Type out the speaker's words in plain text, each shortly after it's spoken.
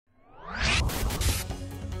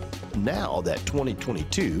Now that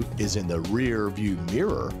 2022 is in the rear view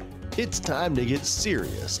mirror, it's time to get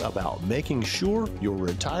serious about making sure your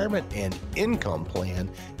retirement and income plan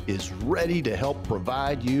is ready to help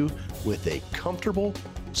provide you with a comfortable,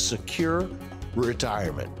 secure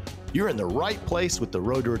retirement. You're in the right place with the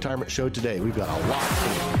Road to Retirement show today. We've got a lot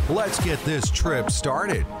for you. Let's get this trip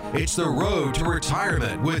started. It's the Road to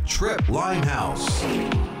Retirement with Tripp Limehouse.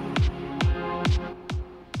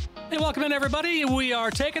 Hey, welcome in, everybody. We are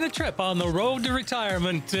taking a trip on the road to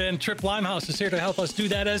retirement, and Tripp Limehouse is here to help us do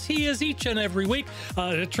that, as he is each and every week.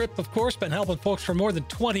 Tripp, of course, been helping folks for more than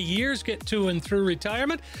 20 years get to and through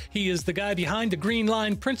retirement. He is the guy behind the Green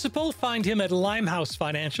Line Principle. Find him at Limehouse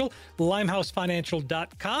Financial,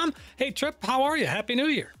 limehousefinancial.com. Hey, Tripp, how are you? Happy New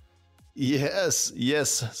Year. Yes.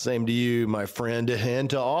 Same to you, my friend, and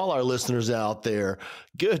to all our listeners out there.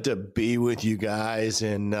 Good to be with you guys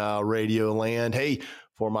in Radio Land. Hey,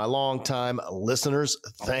 for my longtime listeners,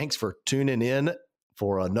 thanks for tuning in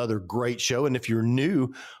for another great show. And if you're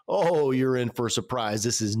new, you're in for a surprise.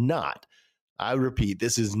 This is not, I repeat,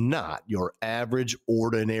 this is not your average,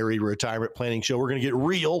 ordinary retirement planning show. We're going to get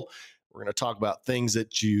real. We're going to talk about things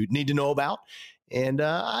that you need to know about. And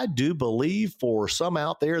I do believe for some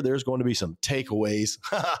out there, there's going to be some takeaways.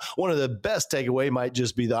 One of the best takeaway might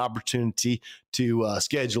just be the opportunity to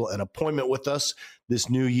schedule an appointment with us this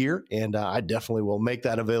new year. And I definitely will make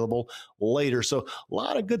that available later. So a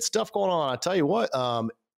lot of good stuff going on. I tell you what,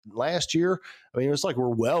 last year, I mean, it's like we're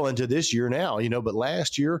well into this year now, but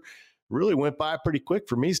last year really went by pretty quick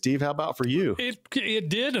for me, Steve. How about for you? It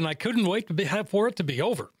did, and I couldn't wait for it to be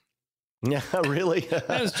over. Yeah, really?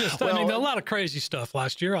 That was just, a lot of crazy stuff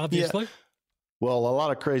last year, obviously. Yeah. Well, a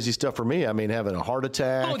lot of crazy stuff for me. I mean, having a heart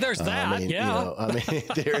attack. Oh, there's that.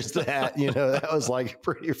 There's that. That was like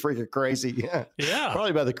pretty freaking crazy. Yeah.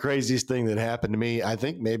 Probably about the craziest thing that happened to me, I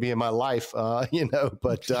think, maybe in my life, But and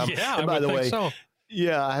by the way, so.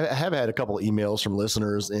 Yeah, I have had a couple of emails from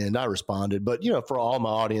listeners and I responded. But, for all my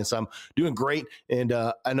audience, I'm doing great. And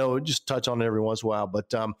I know just touch on it every once in a while.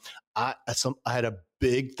 But I had a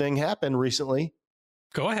big thing happen recently.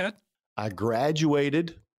 Go ahead. I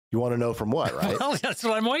graduated. You want to know from what, right? Well, that's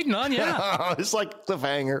what I'm waiting on, yeah. It's like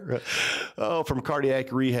cliffhanger. From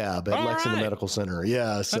cardiac rehab at Lexington Medical Center.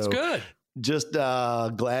 Yeah. So that's good. Just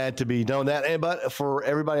glad to be doing that. But for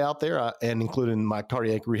everybody out there, and including my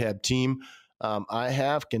cardiac rehab team, I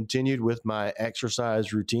have continued with my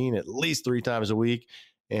exercise routine at least 3 times a week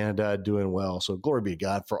and doing well. So glory be to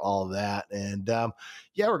God for all of that. And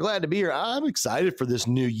we're glad to be here. I'm excited for this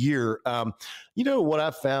new year. What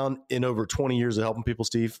I've found in over 20 years of helping people,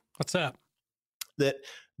 Steve? What's that? That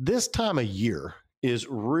this time of year is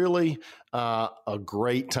really a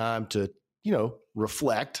great time to,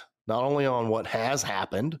 reflect not only on what has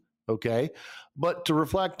happened, okay, but to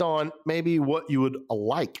reflect on maybe what you would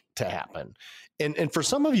like to happen. And for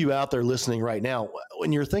some of you out there listening right now,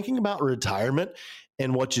 when you're thinking about retirement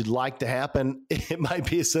and what you'd like to happen, it might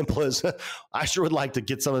be as simple as, I sure would like to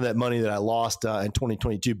get some of that money that I lost in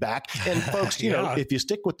 2022 back. And folks, if you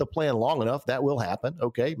stick with the plan long enough, that will happen.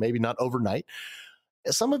 Okay, maybe not overnight.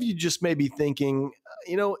 Some of you just may be thinking,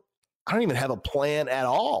 I don't even have a plan at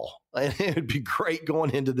all. And it would be great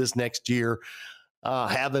going into this next year,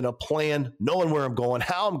 having a plan, knowing where I'm going,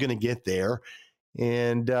 how I'm going to get there,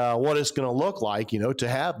 and what it's going to look like, to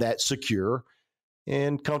have that secure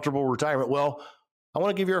and comfortable retirement. Well, I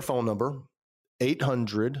want to give you our phone number,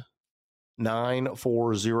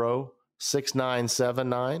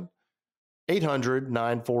 800-940-6979,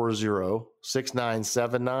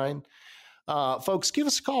 800-940-6979. Folks, give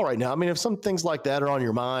us a call right now. I mean, if some things like that are on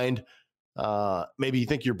your mind, maybe you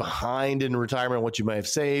think you're behind in retirement, what you may have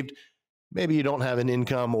saved, maybe you don't have an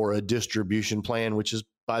income or a distribution plan, which is,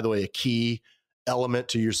 by the way, a key element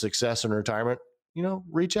to your success in retirement,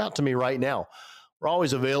 reach out to me right now. We're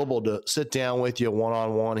always available to sit down with you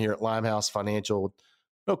one-on-one here at Limehouse Financial with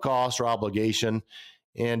no cost or obligation.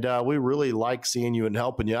 And we really like seeing you and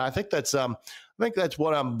helping you. I think that's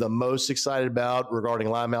what I'm the most excited about regarding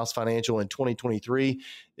Limehouse Financial in 2023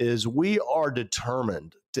 is we are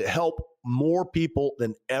determined to help more people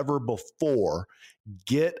than ever before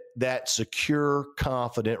get that secure,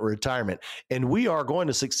 confident retirement. And we are going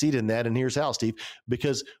to succeed in that. And here's how, Steve,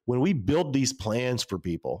 because when we build these plans for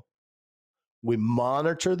people, we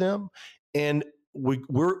monitor them and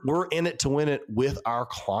we're in it to win it with our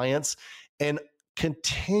clients. And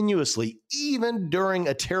continuously, even during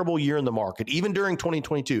a terrible year in the market, even during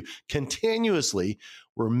 2022, continuously,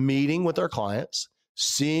 we're meeting with our clients,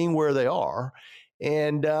 seeing where they are,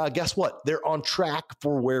 And guess what? They're on track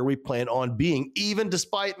for where we plan on being, even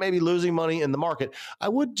despite maybe losing money in the market. I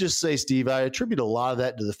would just say, Steve, I attribute a lot of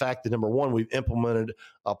that to the fact that, number one, we've implemented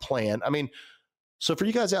a plan. I mean, so for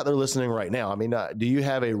you guys out there listening right now, I mean, do you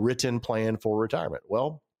have a written plan for retirement?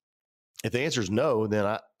 Well, if the answer is no,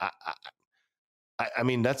 then I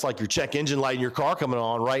mean, that's like your check engine light in your car coming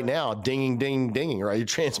on right now, dinging, dinging, dinging, right? Your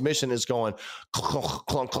transmission is going clunk,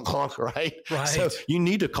 clunk, clunk, clunk, right? Right. So you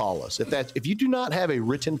need to call us. If you do not have a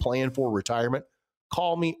written plan for retirement,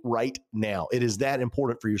 call me right now. It is that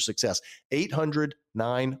important for your success.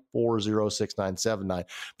 800-940-6979. But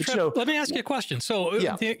Tripp, let me ask you a question. So,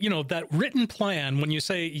 that written plan, when you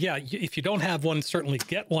say, if you don't have one, certainly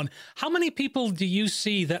get one. How many people do you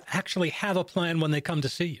see that actually have a plan when they come to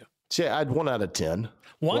see you? Yeah, I'd 1 out of 10.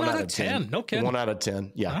 1 out of 10. No kidding. 1 out of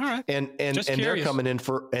 10. Yeah. All right. And they're coming in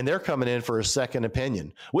for a second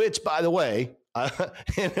opinion, which, by the way,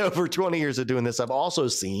 in over 20 years of doing this, I've also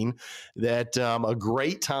seen that a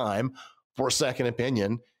great time for a second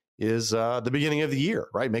opinion is the beginning of the year,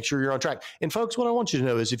 right? Make sure you're on track. And folks, what I want you to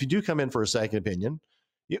know is if you do come in for a second opinion,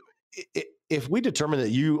 if we determine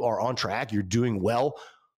that you are on track, you're doing well,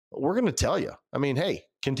 we're going to tell you. I mean, hey,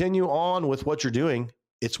 continue on with what you're doing.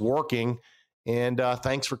 It's working. And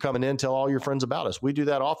thanks for coming in. Tell all your friends about us. We do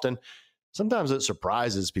that often. Sometimes it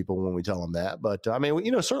surprises people when we tell them that. But I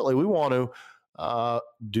mean, certainly we want to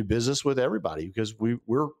do business with everybody because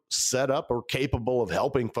we're set up or capable of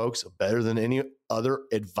helping folks better than any other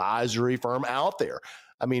advisory firm out there.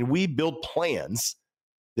 I mean, we build plans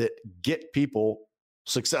that get people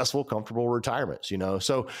successful, comfortable retirements,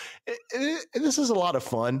 So this is a lot of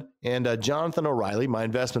fun. And Jonathan O'Reilly, my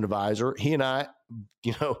investment advisor, he and I,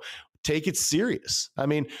 take it serious. I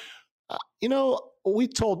mean, we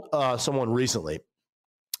told someone recently,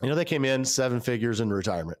 they came in 7 figures in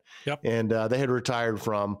retirement. Yep. And they had retired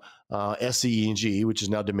from SCE&G, which is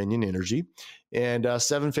now Dominion Energy, and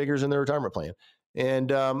 7 figures in their retirement plan.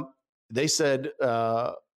 And they said,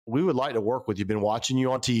 we would like to work with you. Been watching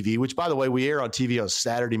you on TV, which, by the way, we air on TV on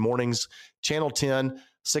Saturday mornings, Channel 10,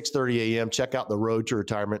 6:30 a.m. Check out the Road to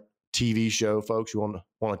Retirement TV show, folks. You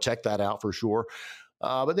want to check that out for sure.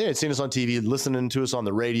 But they had seen us on TV, listening to us on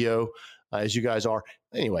the radio, as you guys are.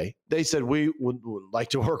 Anyway, they said, we would like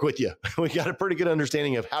to work with you. We got a pretty good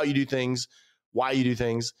understanding of how you do things, why you do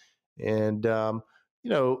things. And,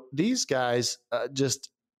 these guys just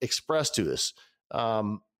expressed to us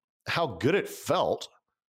how good it felt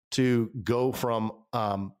to go from,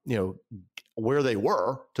 where they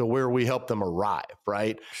were to where we helped them arrive,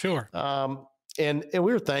 right? Sure. And we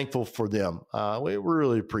were thankful for them. We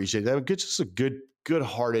really appreciate that. Just a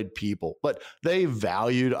good-hearted people, but they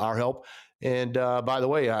valued our help. And by the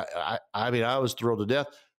way, I was thrilled to death.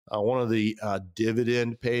 One of the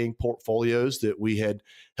dividend-paying portfolios that we had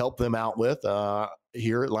helped them out with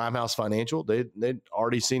here at Limehouse Financial, they'd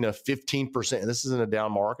already seen a 15%. And this isn't a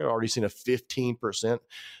down market. Already seen a 15%,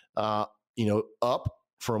 up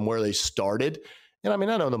from where they started. And I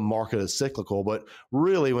mean, I know the market is cyclical, but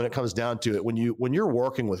really when it comes down to it, when you're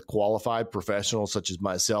working with qualified professionals such as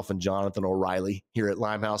myself and Jonathan O'Reilly here at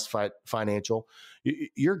Limehouse Financial,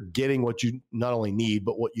 you're getting what you not only need,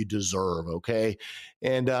 but what you deserve. Okay.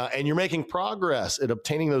 And you're making progress at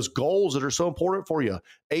obtaining those goals that are so important for you.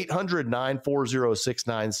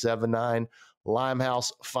 800-940-6979,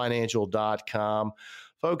 limehousefinancial.com.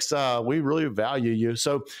 Folks, we really value you.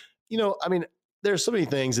 So, there's so many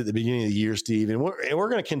things at the beginning of the year, Steve, and we're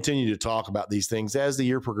going to continue to talk about these things as the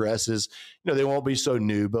year progresses. They won't be so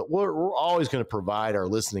new, but we're always going to provide our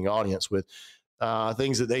listening audience with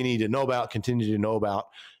things that they need to know about, continue to know about.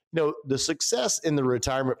 The success in the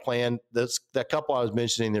retirement plan, that couple I was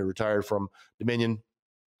mentioning that retired from Dominion,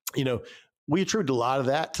 we attribute a lot of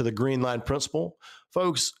that to the Green Line principle.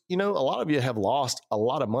 Folks, a lot of you have lost a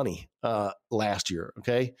lot of money last year,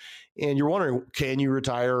 okay? And you're wondering, can you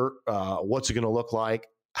retire? What's it going to look like?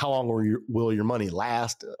 How long will your money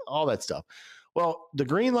last? All that stuff. Well, the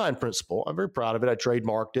Green Line principle, I'm very proud of it. I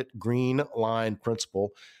trademarked it, Green Line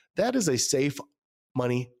principle. That is a safe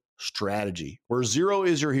money strategy where zero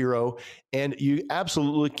is your hero, and you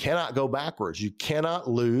absolutely cannot go backwards. You cannot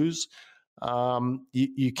lose.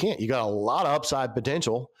 You can't. You got a lot of upside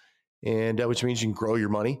potential, and which means you can grow your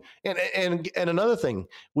money. And another thing,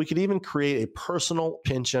 we could even create a personal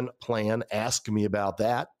pension plan. Ask me about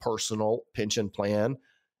that personal pension plan.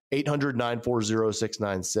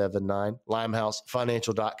 800-940-6979,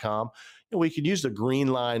 limehousefinancial.com. We could use the Green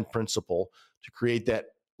Line principle to create that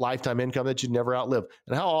lifetime income that you'd never outlive.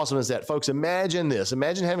 And how awesome is that, folks? Imagine this.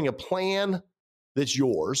 Imagine having a plan that's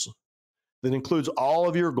yours, that includes all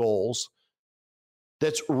of your goals,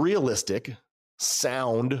 that's realistic,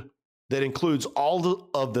 sound, that includes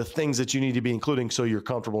of the things that you need to be including so you're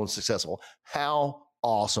comfortable and successful. How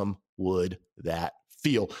awesome would that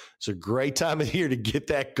feel? It's a great time of year to get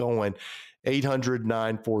that going.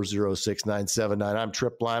 800-940-6979. I'm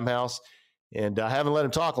Tripp Limehouse, and I haven't let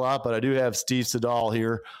him talk a lot, but I do have Steve Siddall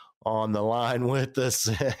here on the line with us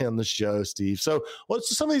on the show, Steve. So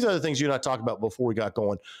what's some of these other things you and I talked about before we got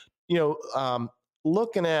going?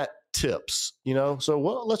 Looking at tips,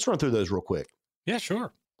 so let's run through those real quick. Yeah,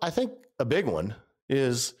 sure. I think a big one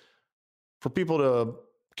is for people to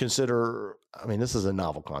consider, this is a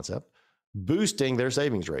novel concept, boosting their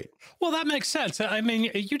savings rate. Well, that makes sense.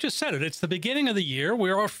 You just said it. It's the beginning of the year. We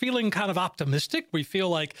are feeling kind of optimistic. We feel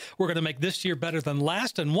like we're going to make this year better than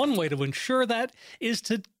last. And one way to ensure that is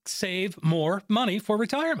to save more money for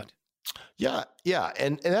retirement. Yeah.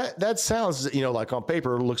 And that sounds, like on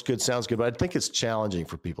paper, looks good, sounds good, but I think it's challenging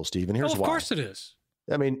for people, Steve. And here's why. Of course it is.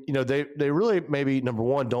 They really maybe, number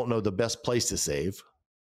one, don't know the best place to save.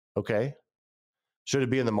 Okay. Should it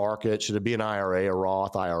be in the market? Should it be an IRA, a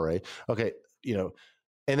Roth IRA? Okay. And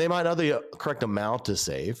they might know the correct amount to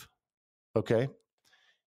save. Okay.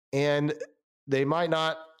 And they might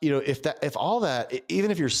not, if all that, even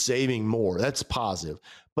if you're saving more, that's positive.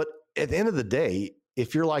 But at the end of the day,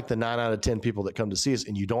 if you're like the 9 out of 10 people that come to see us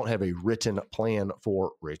and you don't have a written plan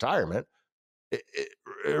for retirement, it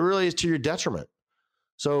really is to your detriment.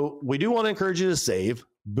 So we do want to encourage you to save,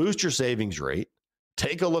 boost your savings rate,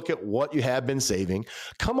 take a look at what you have been saving,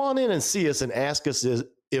 come on in and see us and ask us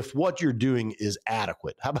if what you're doing is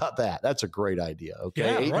adequate. How about that? That's a great idea.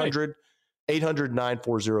 Okay. Yeah,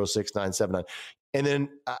 800-940-6979. And then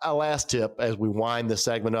a last tip as we wind this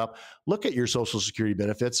segment up, look at your Social Security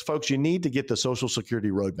benefits. Folks, you need to get the Social Security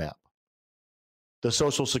roadmap. The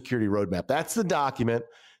Social Security roadmap. That's the document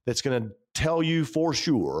that's going to tell you for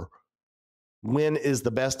sure when is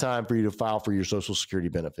the best time for you to file for your Social Security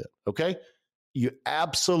benefit. Okay?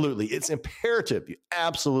 It's imperative. You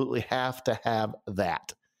absolutely have to have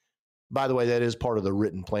that. By the way, that is part of the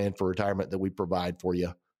written plan for retirement that we provide for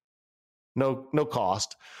you. No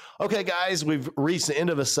cost. Okay, guys, we've reached the end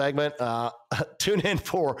of a segment. Tune in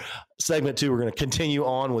for segment 2. We're going to continue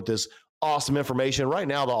on with this awesome information. Right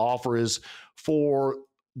now, the offer is for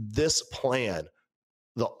this plan,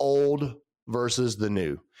 the old versus the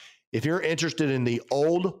new. If you're interested in the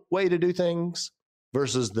old way to do things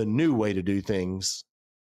versus the new way to do things,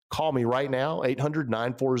 call me right now,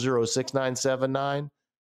 800-940-6979,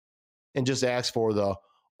 and just ask for the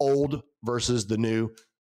old versus the new.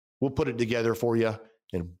 We'll put it together for you.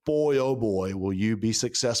 And boy, oh boy, will you be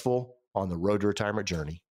successful on the road to retirement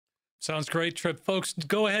journey. Sounds great, Tripp. Folks,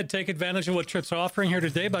 go ahead, take advantage of what Tripp's offering here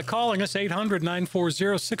today by calling us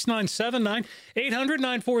 800-940-6979,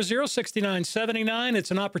 800-940-6979. It's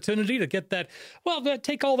an opportunity to get that,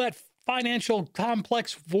 take all that financial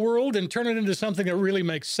complex world and turn it into something that really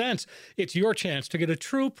makes sense. It's your chance to get a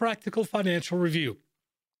true practical financial review.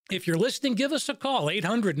 If you're listening, give us a call,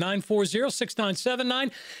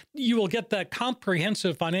 800-940-6979. You will get that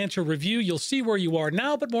comprehensive financial review. You'll see where you are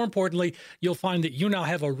now, but more importantly, you'll find that you now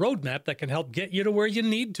have a roadmap that can help get you to where you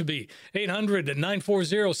need to be.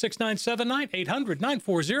 800-940-6979,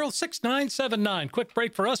 800-940-6979. Quick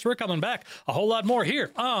break for us. We're coming back. A whole lot more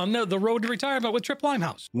here on The Road to Retirement with Tripp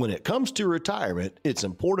Limehouse. When it comes to retirement, it's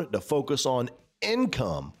important to focus on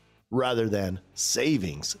income rather than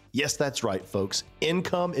savings. Yes, that's right, folks.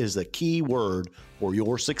 Income is the key word for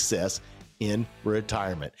your success in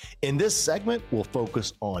retirement. In this segment, we'll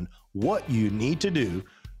focus on what you need to do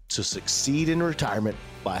to succeed in retirement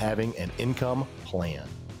by having an income plan.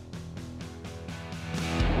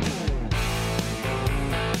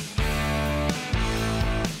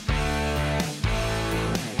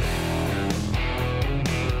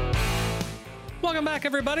 Welcome back,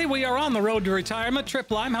 everybody. We are on the road to retirement.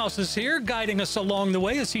 Tripp Limehouse is here, guiding us along the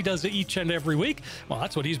way as he does each and every week. Well,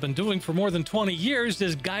 that's what he's been doing for more than 20 years,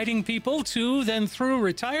 is guiding people to then through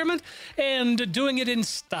retirement and doing it in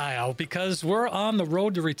style, because we're on the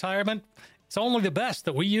road to retirement. It's only the best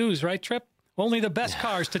that we use, right, Tripp? Only the best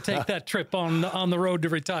cars to take that trip on the road to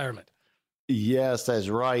retirement. Yes, that's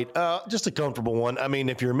right. Just a comfortable one. I mean,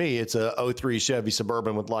 if you're me, it's a 03 Chevy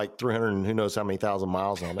Suburban with like 300 and who knows how many thousand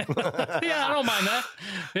miles on it. Yeah, I don't mind that.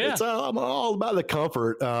 Yeah. I'm all about the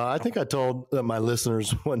comfort. I think I told my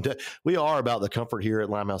listeners one day, we are about the comfort here at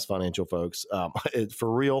Limehouse Financial, folks.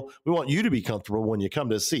 For real, we want you to be comfortable when you come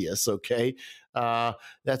to see us, okay?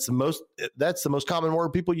 That's the most common word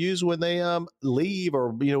people use when they leave, or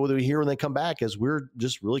whether we hear when they come back, is we're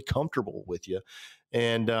just really comfortable with you.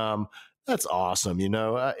 And that's awesome.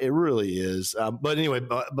 It really is. But anyway,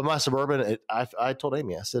 but my Suburban, I told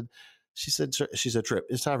Amy, I said, She said, Tripp,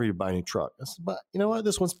 it's time for you to buy a new truck. I said, but you know what?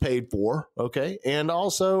 This one's paid for. Okay. And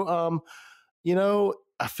also,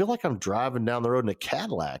 I feel like I'm driving down the road in a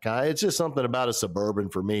Cadillac. It's just something about a Suburban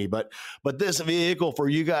for me. But this vehicle for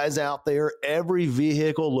you guys out there, every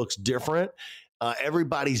vehicle looks different.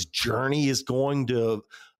 Everybody's journey is going to,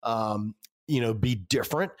 be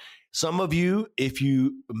different. Some of you, if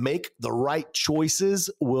you make the right choices,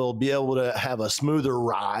 will be able to have a smoother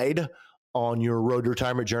ride on your road to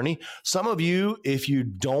retirement journey. Some of you, if you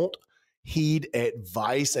don't heed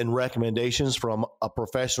advice and recommendations from a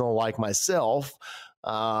professional like myself,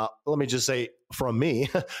 let me just say from me,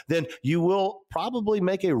 then you will probably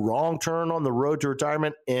make a wrong turn on the road to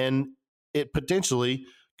retirement, and it potentially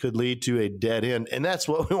could lead to a dead end. And that's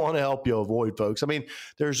what we want to help you avoid, folks. I mean,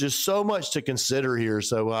 there's just so much to consider here.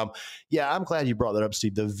 So, I'm glad you brought that up,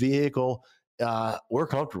 Steve. The vehicle, we're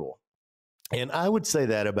comfortable. And I would say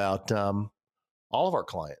that about all of our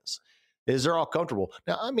clients is they're all comfortable.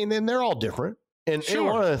 Now, I mean, and they're all different. And, Sure. and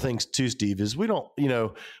one of the things too, Steve, is we don't,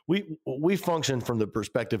 we function from the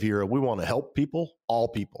perspective here of we want to help people, all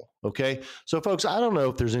people. Okay. So folks, I don't know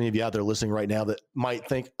if there's any of you out there listening right now that might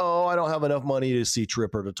think, oh, I don't have enough money to see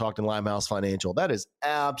Tripp or to talk to Limehouse Financial. That is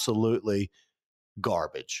absolutely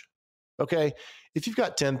garbage. Okay. If you've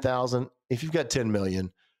got 10,000, if you've got 10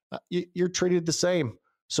 million, you're treated the same.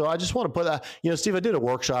 So I just want to put that, Steve, I did a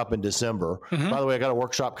workshop in December. Mhm. By the way, I got a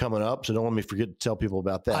workshop coming up, so don't let me forget to tell people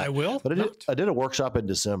about that. I will. But I did a workshop in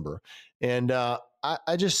December, and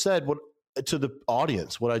I just said what to the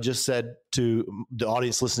audience, what I just said to the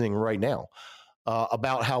audience listening right now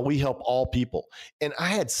about how we help all people. And I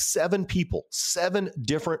had 7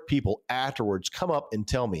 different people afterwards come up and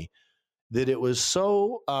tell me that it was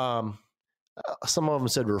so, some of them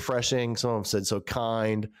said refreshing, some of them said so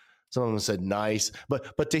kind, some of them said nice,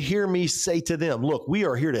 but to hear me say to them, look, we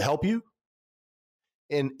are here to help you.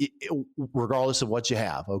 And regardless of what you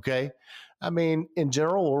have, okay? I mean, in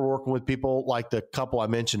general, we're working with people like the couple I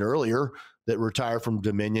mentioned earlier that retired from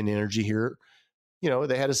Dominion Energy here. They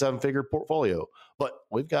had a 7-figure portfolio, but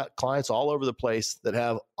we've got clients all over the place that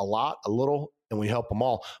have a lot, a little, and we help them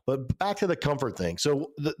all. But back to the comfort thing.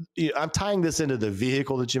 So I'm tying this into the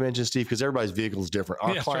vehicle that you mentioned, Steve, because everybody's vehicle is different.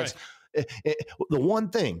 Our clients, right. The one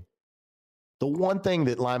thing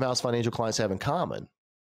that Limehouse Financial clients have in common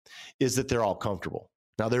is that they're all comfortable.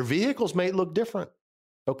 Now, their vehicles may look different.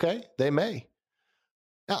 Okay, they may.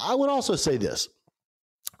 Now, I would also say this.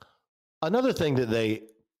 Another thing that they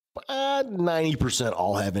 90%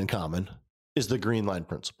 all have in common is the green line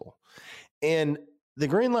principle. And the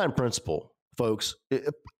green line principle, folks,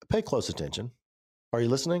 pay close attention. Are you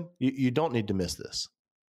listening? You don't need to miss this.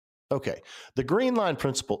 Okay, the green line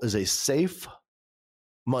principle is a safe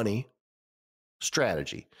money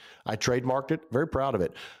strategy. I trademarked it, very proud of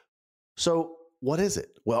it. So what is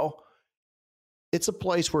it? Well, it's a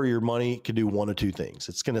place where your money can do one of two things.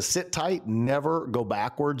 It's going to sit tight, never go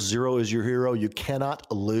backwards. Zero is your hero. You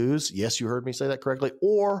cannot lose. Yes, you heard me say that correctly.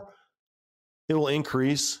 Or it will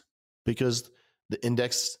increase because the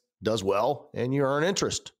index does well and you earn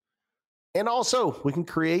interest. And also we can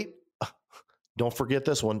create, don't forget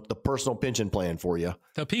this one, the personal pension plan for you.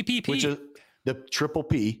 The PPP. Which is the triple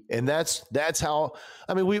P. And that's how,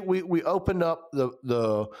 I mean, we opened up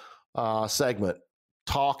the segment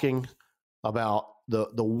talking about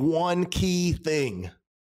the one key thing,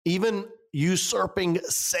 even usurping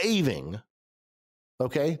saving.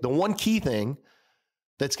 Okay. The one key thing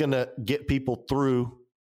that's going to get people through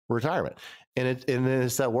retirement. And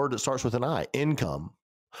it's that word that starts with an I, income.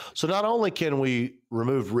 So not only can we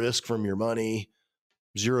remove risk from your money,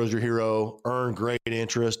 zero is your hero, earn great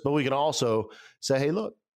interest, but we can also say, hey,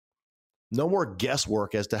 look, no more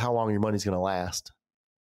guesswork as to how long your money's going to last.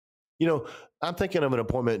 I'm thinking of an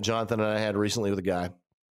appointment Jonathan and I had recently with a guy.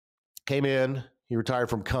 Came in, he retired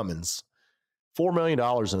from Cummins, $4 million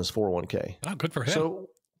in his 401k. Oh, good for him. So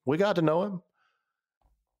we got to know him.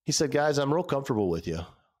 He said, guys, I'm real comfortable with you.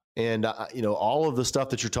 And, all of the stuff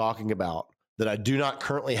that you're talking about that I do not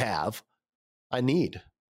currently have, I need.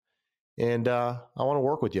 And I want to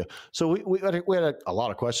work with you. So we had a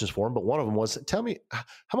lot of questions for him, but one of them was, tell me,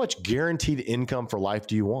 how much guaranteed income for life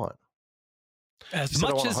do you want? As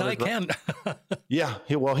much as I can. Yeah.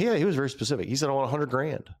 He was very specific. He said, I want 100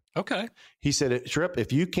 grand. Okay. He said, Tripp,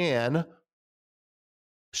 if you can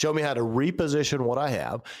show me how to reposition what I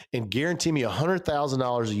have and guarantee me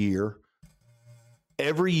 $100,000 a year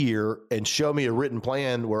every year and show me a written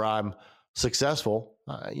plan where I'm successful,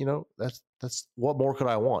 that's what more could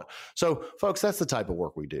I want? So folks, that's the type of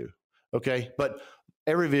work we do. Okay. But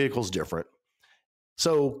every vehicle is different.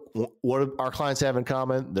 So what do our clients have in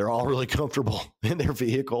common? They're all really comfortable in their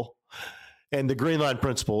vehicle. And the green line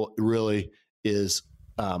principle really is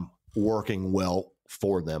working well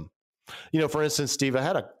for them. For instance, Steve,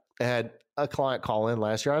 I had a client call in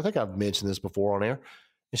last year. I think I've mentioned this before on air.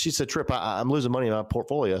 And she said, Tripp, I'm losing money in my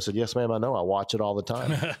portfolio. I said, yes, ma'am, I know. I watch it all the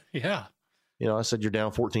time. Yeah. I said, you're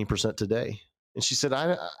down 14% today. And she said,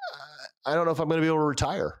 I don't know if I'm going to be able to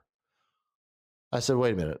retire. I said,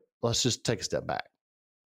 wait a minute. Let's just take a step back.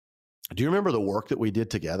 Do you remember the work that we did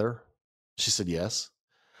together? She said, yes.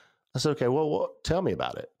 I said, okay, well, tell me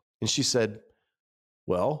about it. And she said,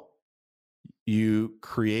 well, you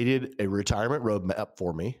created a retirement roadmap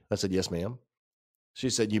for me. I said, yes, ma'am. She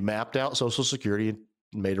said, you mapped out Social Security and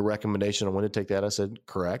made a recommendation on when to take that. I said,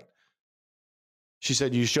 correct. She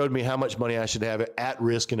said, you showed me how much money I should have at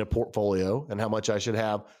risk in a portfolio and how much I should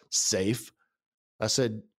have safe. I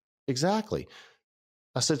said, exactly.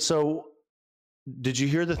 I said, so did you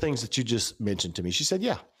hear the things that you just mentioned to me? She said,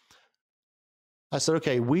 yeah. I said,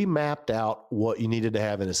 okay, we mapped out what you needed to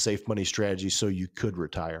have in a safe money strategy so you could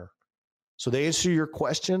retire. So the answer to your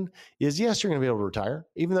question is yes, you're going to be able to retire.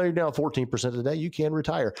 Even though you're down 14% today, you can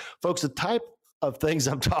retire. Folks, the type of things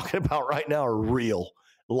I'm talking about right now are real,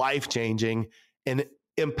 life-changing, and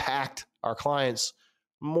impact our clients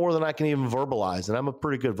more than I can even verbalize. And I'm a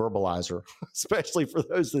pretty good verbalizer, especially for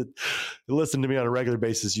those that listen to me on a regular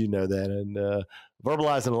basis. You know that. And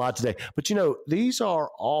verbalizing a lot today. But these are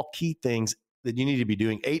all key things that you need to be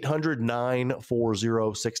doing.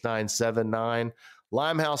 800-940-6979.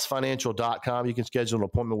 LimeHouseFinancial.com. You can schedule an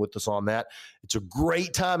appointment with us on that. It's a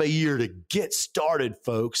great time of year to get started,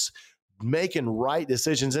 folks, making right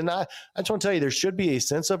decisions. And I just want to tell you, there should be a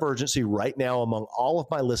sense of urgency right now among all of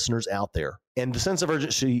my listeners out there. And the sense of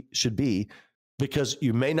urgency should be because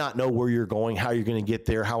you may not know where you're going, how you're going to get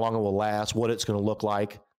there, how long it will last, what it's going to look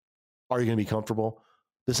like. Are you going to be comfortable?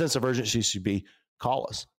 The sense of urgency should be call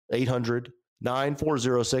us,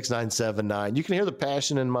 800-940-6979. You can hear the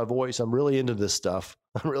passion in my voice. I'm really into this stuff.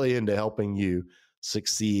 I'm really into helping you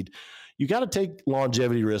succeed. You got to take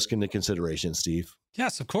longevity risk into consideration, Steve.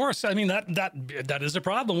 Yes, of course. I mean, that is a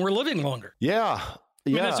problem. We're living longer. Yeah.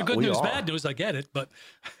 That's a good news, bad news. I get it. But,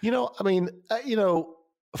 from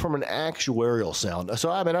an actuarial sound. So,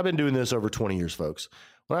 I've been doing this over 20 years, folks.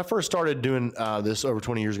 When I first started doing this over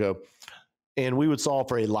 20 years ago, and we would solve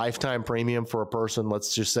for a lifetime premium for a person.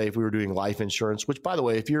 Let's just say if we were doing life insurance, which, by the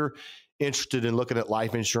way, if you're interested in looking at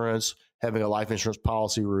life insurance, having a life insurance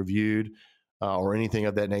policy reviewed, or anything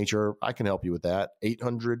of that nature, I can help you with that.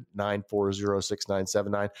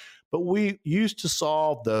 800-940-6979. But we used to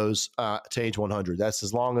solve those to age 100. That's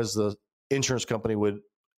as long as the insurance company would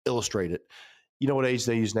illustrate it. You know what age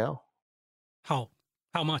they use now? How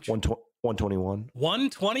much? 121.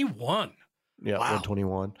 121. Yeah, wow.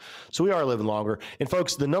 121. So we are living longer. And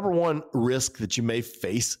folks, the number one risk that you may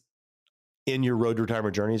face in your road to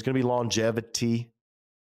retirement journey is going to be longevity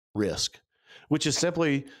risk, which is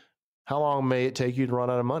simply how long may it take you to run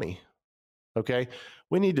out of money? Okay.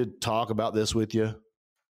 We need to talk about this with you.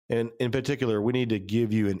 And in particular, we need to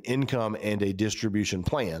give you an income and a distribution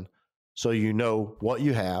plan. So you know what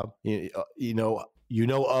you have, you know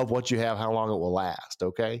of what you have, how long it will last.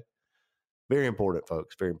 Okay. Very important,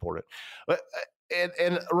 folks. Very important.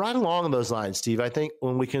 And right along those lines, Steve, I think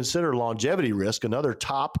when we consider longevity risk, another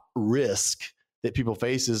top risk that people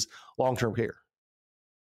face is long-term care.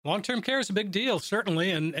 Long-term care is a big deal,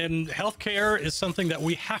 certainly, and healthcare is something that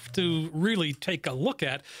we have to really take a look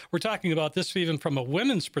at. We're talking about this even from a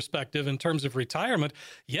women's perspective in terms of retirement.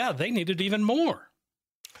 Yeah, they need it even more.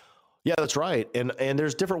 Yeah, that's right. And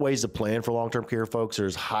there's different ways to plan for long-term care, folks.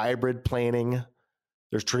 There's hybrid planning.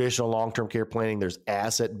 There's traditional long-term care planning. There's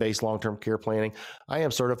asset-based long-term care planning. I am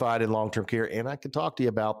certified in long-term care, and I can talk to you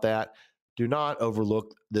about that. Do not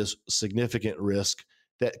overlook this significant risk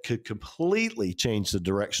that could completely change the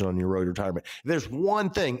direction on your road to retirement. If there's one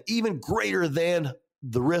thing even greater than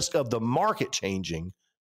the risk of the market changing,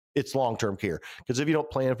 it's long-term care. Because if you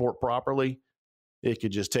don't plan for it properly, it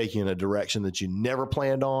could just take you in a direction that you never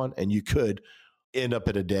planned on, and you could end up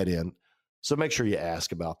at a dead end. So make sure you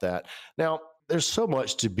ask about that. Now, there's so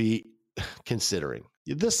much to be considering.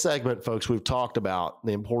 This segment, folks, we've talked about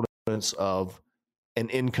the importance of an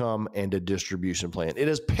income and a distribution plan. It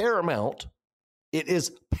is paramount. It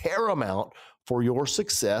is paramount for your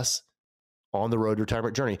success on the road to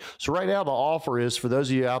retirement journey. So right now, the offer is for those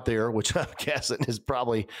of you out there, which I'm guessing is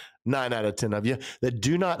probably 9 out of 10 of you, that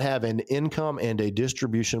do not have an income and a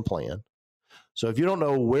distribution plan. So if you don't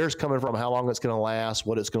know where it's coming from, how long it's going to last,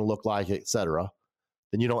 what it's going to look like, et cetera,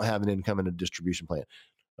 then you don't have an income and a distribution plan.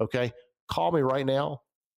 Okay? Call me right now.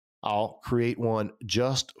 I'll create one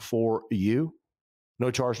just for you.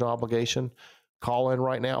 No charge, no obligation. Call in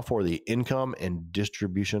right now for the income and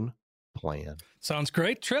distribution plan. Sounds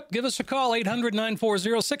great. Tripp, give us a call,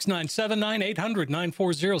 800-940-6979,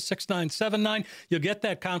 800-940-6979. You'll get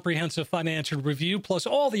that comprehensive financial review, plus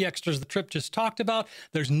all the extras that Tripp just talked about.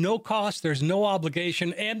 There's no cost, there's no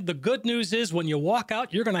obligation, and the good news is when you walk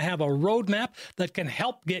out, you're going to have a roadmap that can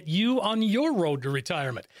help get you on your road to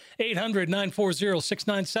retirement.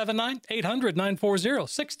 800-940-6979,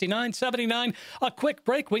 800-940-6979. A quick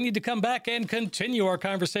break. We need to come back and continue our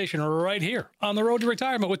conversation right here on the Road to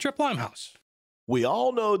Retirement with Tripp Limehouse. We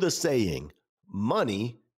all know the saying,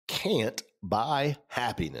 money can't buy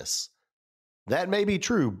happiness. That may be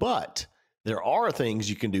true, but there are things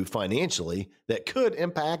you can do financially that could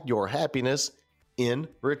impact your happiness in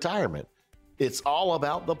retirement. It's all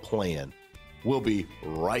about the plan. We'll be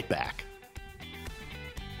right back.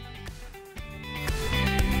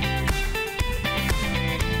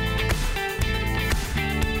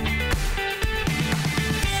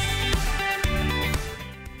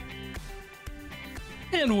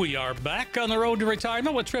 And we are back on the road to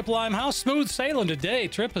retirement with Tripp Limehouse. Smooth sailing today.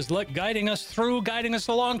 Tripp is guiding us through, guiding us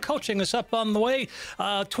along, coaching us up on the way.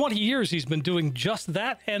 20 years he's been doing just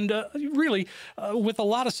that, and really with a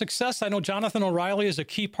lot of success. I know Jonathan O'Reilly is a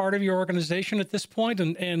key part of your organization at this point,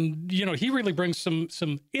 and you know he really brings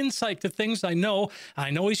some insight to things. I know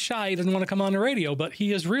he's shy. He doesn't want to come on the radio, but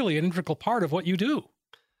he is really an integral part of what you do.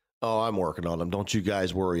 Oh, I'm working on them. Don't you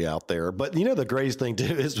guys worry out there. But you know, the greatest thing too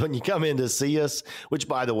is when you come in to see us, which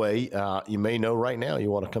by the way, you may know right now,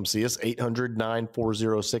 you want to come see us,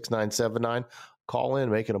 800-940-6979. Call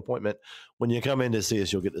in, make an appointment. When you come in to see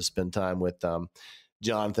us, you'll get to spend time with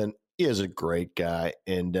Jonathan. He is a great guy,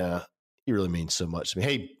 and he really means so much to me.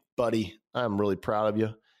 Hey, buddy, I'm really proud of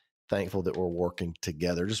you. Thankful that we're working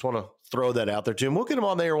together. Just want to throw that out there to him. We'll get him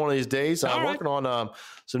on there one of these days. I'm working on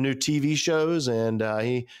some new TV shows, and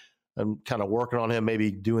I'm kind of working on him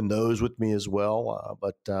maybe doing those with me as well.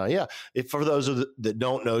 Yeah, for those that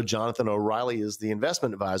don't know, Jonathan O'Reilly is the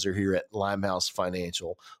investment advisor here at Limehouse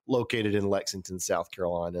Financial, located in Lexington, South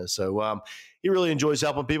Carolina. So he really enjoys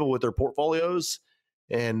helping people with their portfolios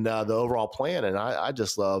and the overall plan. And I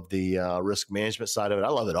just love the risk management side of it. I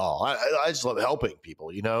love it all. I just love helping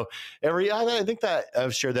people, you know. I think that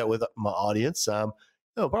I've shared that with my audience.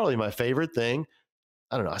 Probably my favorite thing.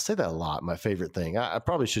 I don't know. I say that a lot. My favorite thing. I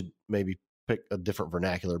probably should maybe pick a different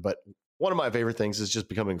vernacular, but one of my favorite things is just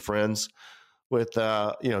becoming friends with,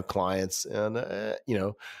 clients. And, I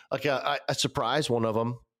surprised one of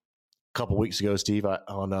them a couple weeks ago, Steve,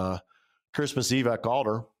 on Christmas Eve. I called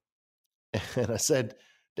her and I said,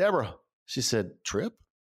 Deborah. She said, Tripp?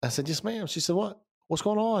 I said, yes, ma'am. She said, what? What's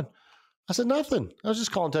going on? I said, nothing. I was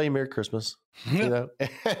just calling to tell you Merry Christmas. You know,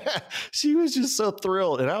 she was just so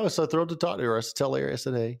thrilled. And I was so thrilled to talk to her. I said, tell Larry, I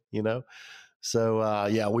said, hey, you know, so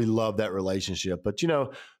we love that relationship. But,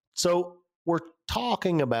 so we're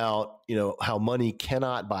talking about, how money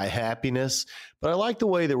cannot buy happiness. But I like the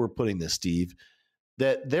way that we're putting this, Steve,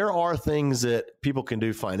 that there are things that people can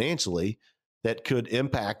do financially that could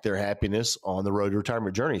impact their happiness on the road to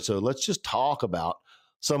retirement journey. So let's just talk about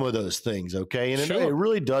some of those things, okay? And Sure. it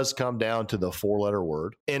really does come down to the 4-letter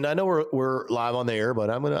word. And I know we're live on the air,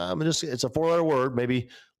 but it's a 4-letter word. Maybe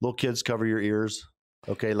little kids cover your ears,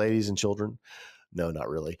 okay, ladies and children? No, not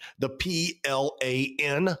really. The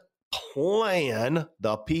PLAN, plan,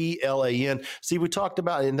 the PLAN. See, we talked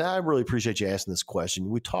about, and I really appreciate you asking this question.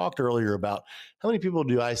 We talked earlier about how many people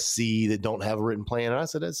do I see that don't have a written plan? And I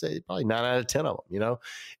said, I'd say probably 9 out of 10 of them,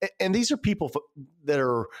 And these are people that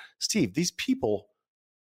are, Steve, these people,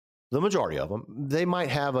 the majority of them, they might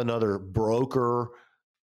have another broker,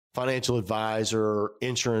 financial advisor,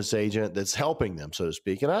 insurance agent that's helping them, so to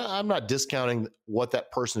speak. And I'm not discounting what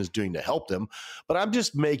that person is doing to help them, but I'm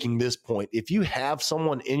just making this point. If you have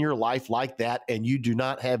someone in your life like that and you do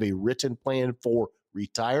not have a written plan for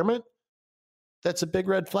retirement, that's a big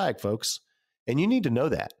red flag, folks. And you need to know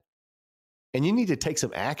that. And you need to take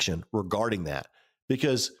some action regarding that,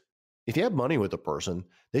 because if you have money with a person,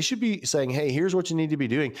 they should be saying, hey, here's what you need to be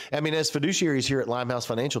doing. I mean, as fiduciaries here at Limehouse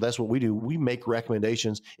Financial, that's what we do. We make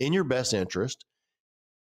recommendations in your best interest.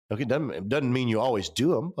 Okay, it doesn't mean you always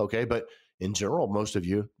do them, okay? But in general, most of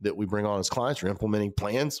you that we bring on as clients are implementing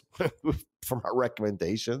plans from our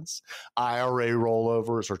recommendations, IRA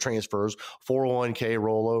rollovers or transfers, 401k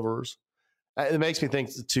rollovers. It makes me think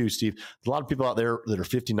too, Steve, a lot of people out there that are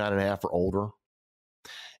 59 and a half or older.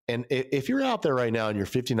 And if you're out there right now and you're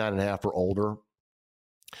 59 and a half or older,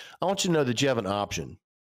 I want you to know that you have an option.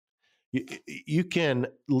 You can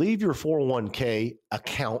leave your 401k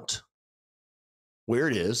account where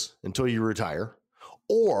it is until you retire,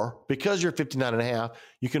 or because you're 59 and a half,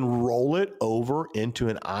 you can roll it over into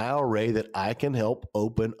an IRA that I can help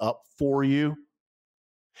open up for you.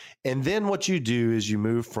 And then what you do is you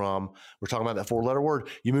move from, we're talking about that 4-letter word,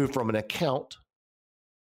 you move from an account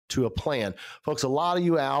to a plan. Folks, a lot of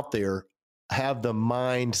you out there have the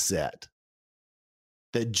mindset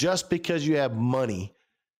that just because you have money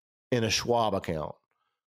in a Schwab account,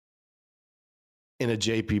 in a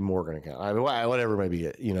JP Morgan account, I mean, whatever it may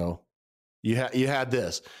be, you had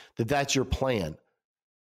this, that's your plan.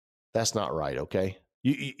 That's not right, okay?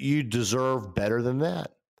 You deserve better than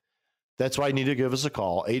that. That's why you need to give us a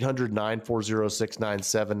call,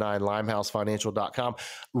 800-940-6979, limehousefinancial.com.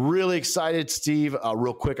 Really excited, Steve.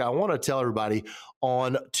 Real quick, I want to tell everybody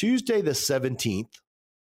on Tuesday the 17th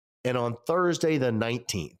and on Thursday the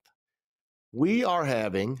 19th, we are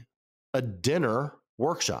having a dinner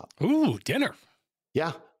workshop. Ooh, dinner.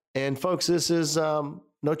 Yeah. And folks, this is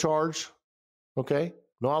no charge, okay?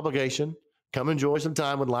 No obligation. Come enjoy some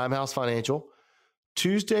time with Limehouse Financial.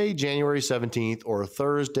 Tuesday, January 17th or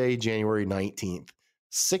Thursday, January 19th,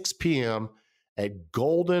 6 p.m. at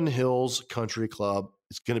Golden Hills Country Club.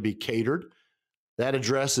 It's going to be catered. That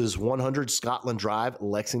address is 100 Scotland Drive,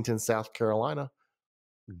 Lexington, South Carolina.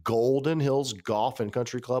 Golden Hills Golf and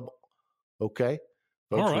Country Club. Okay.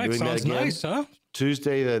 Folks, all right. Sounds nice, huh?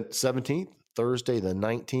 Tuesday the 17th, Thursday the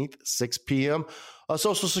 19th, 6 p.m. A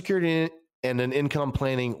Social Security and an income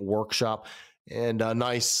planning workshop. And a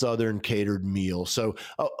nice Southern catered meal. So,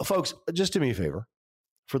 folks, just do me a favor.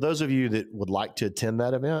 For those of you that would like to attend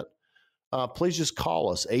that event, please just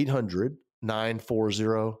call us,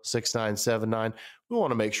 800-940-6979. We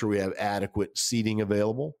want to make sure we have adequate seating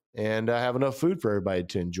available and have enough food for everybody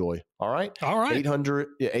to enjoy. All right? All right.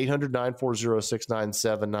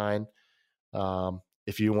 800-940-6979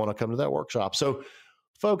 if you want to come to that workshop. So,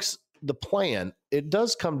 folks, the plan, it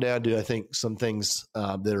does come down to, I think, some things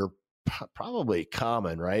that are probably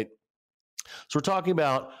common, right? So we're talking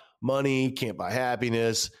about money can't buy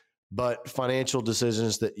happiness, but financial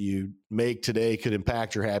decisions that you make today could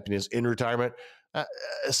impact your happiness in retirement.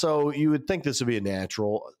 So you would think this would be a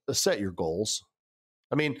natural, set your goals.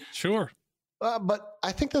 I mean, sure. But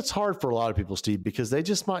I think that's hard for a lot of people, Steve, because they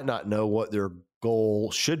just might not know what their goal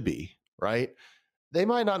should be, right? They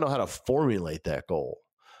might not know how to formulate that goal.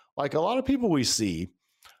 Like a lot of people we see,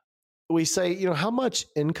 we say, how much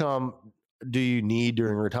income do you need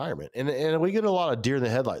during retirement? And we get a lot of deer in the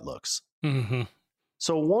headlight looks. Mm-hmm.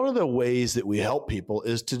 So one of the ways that we help people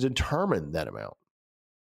is to determine that amount.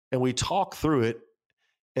 And we talk through it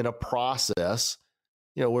in a process,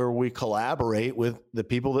 where we collaborate with the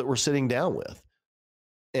people that we're sitting down with.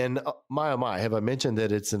 And my, have I mentioned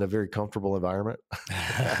that it's in a very comfortable environment?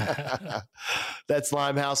 That's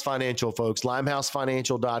Limehouse Financial, folks.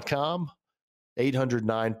 limehousefinancial.com.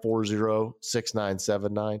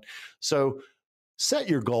 800-940-6979. So set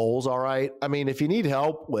your goals, all right? I mean, if you need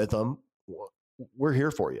help with them, we're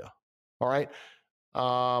here for you, all right?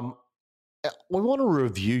 We want to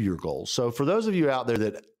review your goals. So for those of you out there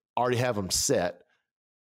that already have them set,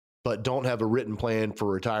 but don't have a written plan for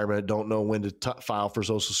retirement, don't know when to file for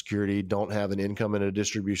Social Security, don't have an income and a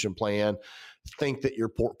distribution plan, think that your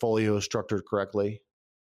portfolio is structured correctly,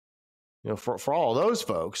 for all of those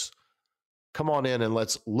folks, come on in and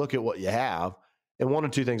let's look at what you have. And one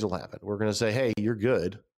of two things will happen. We're going to say, hey, you're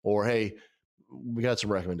good. Or, hey, we got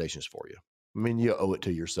some recommendations for you. I mean, you owe it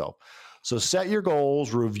to yourself. So set your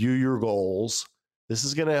goals, review your goals. This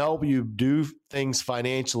is going to help you do things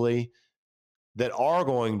financially that are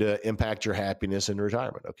going to impact your happiness in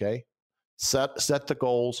retirement. Okay. Set the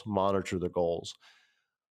goals, monitor the goals.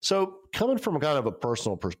 So coming from kind of a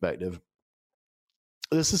personal perspective,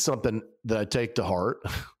 this is something that I take to heart.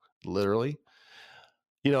 Literally,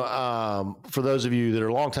 for those of you that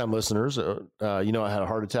are longtime listeners, I had a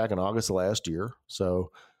heart attack in August of last year.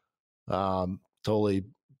 So, totally,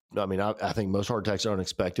 I think most heart attacks are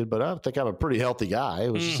unexpected, but I think I'm a pretty healthy guy.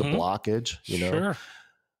 It was just a blockage, Sure.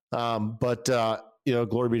 But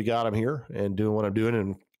glory be to God, I'm here and doing what I'm doing.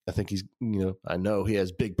 And I think he's, I know he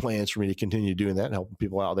has big plans for me to continue doing that and helping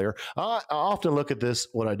people out there. I often look at this,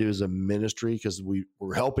 what I do as a ministry, because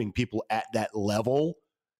we're helping people at that level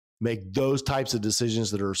make those types of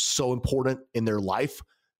decisions that are so important in their life.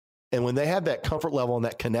 And when they have that comfort level and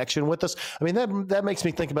that connection with us, that makes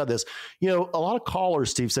me think about this. A lot of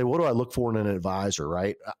callers, Steve, say, what do I look for in an advisor,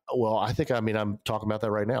 right? Well, I'm talking about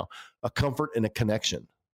that right now. A comfort and a connection.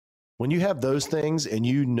 When you have those things and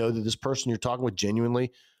you know that this person you're talking with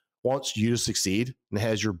genuinely wants you to succeed and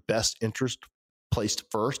has your best interest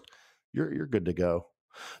placed first, you're good to go.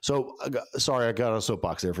 So sorry, I got on a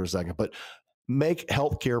soapbox there for a second, but make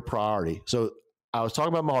healthcare priority. So I was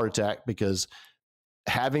talking about my heart attack because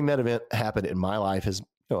having that event happen in my life has,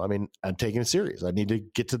 I'm taking it serious. I need to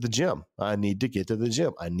get to the gym.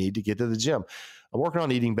 I'm working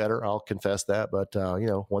on eating better. I'll confess that, but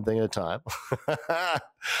one thing at a time.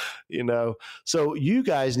 So you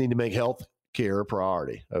guys need to make health care a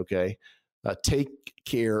priority. Okay, take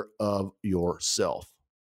care of yourself.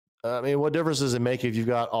 I mean, what difference does it make if you've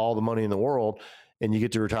got all the money in the world and you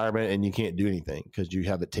get to retirement and you can't do anything because you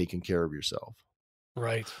haven't taken care of yourself?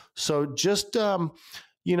 Right. So just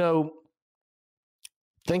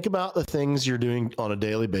think about the things you're doing on a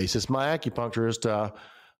daily basis. My acupuncturist,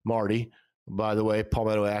 Marty, by the way,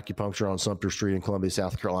 Palmetto Acupuncture on Sumter Street in Columbia,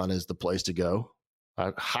 South Carolina is the place to go.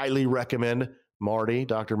 I highly recommend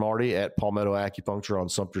Dr. Marty at Palmetto Acupuncture on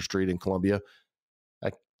Sumter Street in Columbia.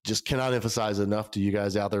 I just cannot emphasize enough to you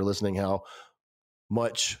guys out there listening how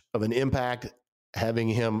much of an impact having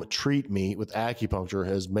him treat me with acupuncture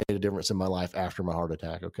has made a difference in my life after my heart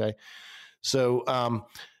attack. Okay. So,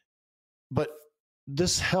 but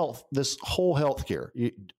this whole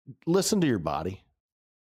healthcare, listen to your body,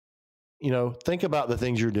 think about the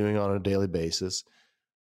things you're doing on a daily basis,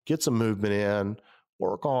 get some movement in,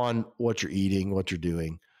 work on what you're eating, what you're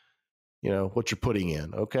doing, what you're putting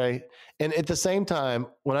in. Okay. And at the same time,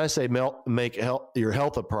 when I say make your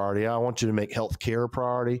health a priority, I want you to make healthcare a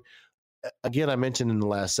priority. Again, I mentioned in the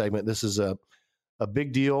last segment, this is a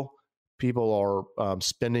big deal. People are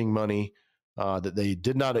spending money that they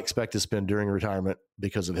did not expect to spend during retirement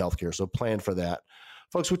because of healthcare. So plan for that.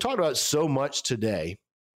 Folks, we talked about so much today,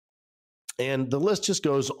 and the list just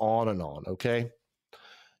goes on and on, okay?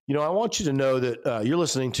 I want you to know that you're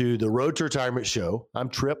listening to the Road to Retirement show. I'm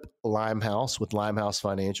Tripp Limehouse with Limehouse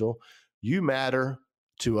Financial. You matter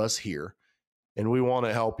to us here, and we want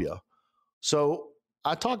to help you. So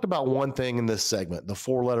I talked about one thing in this segment, the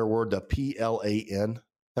four-letter word, the PLAN,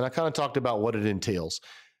 and I kind of talked about what it entails.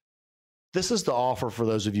 This is the offer for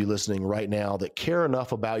those of you listening right now that care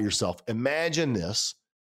enough about yourself. Imagine this,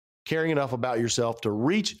 caring enough about yourself to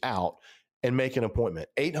reach out and make an appointment.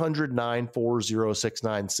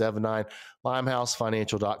 800-940-6979,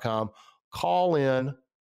 limehousefinancial.com. Call in,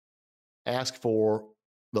 ask for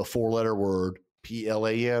the four-letter word,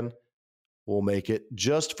 PLAN. We'll make it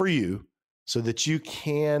just for you so that you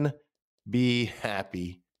can be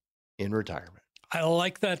happy in retirement. I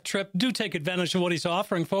like that, Tripp. Do take advantage of what he's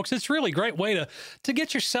offering, folks. It's really a great way to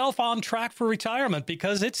get yourself on track for retirement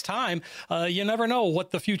because it's time. You never know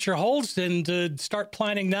what the future holds, and start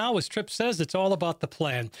planning now. As Tripp says, it's all about the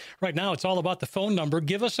plan. Right now, it's all about the phone number.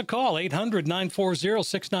 Give us a call,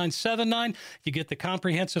 800-940-6979. You get the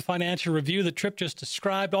comprehensive financial review that Tripp just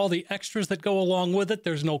described, all the extras that go along with it.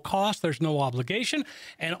 There's no cost, there's no obligation,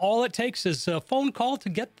 and all it takes is a phone call to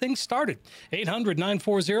get things started.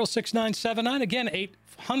 800-940-6979. Again,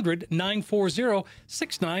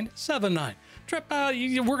 800-940-6979. Tripp,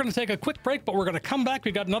 we're going to take a quick break, but we're going to come back.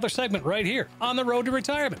 We've got another segment right here on the Road to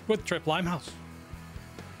Retirement with Tripp Limehouse.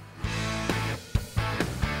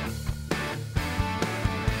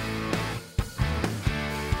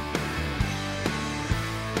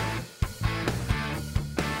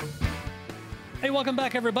 Hey, welcome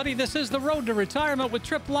back, everybody. This is the Road to Retirement with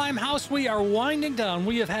Tripp Limehouse. We are winding down.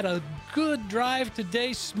 We have had a good drive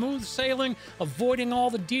today, smooth sailing, avoiding all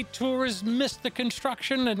the detours, missed the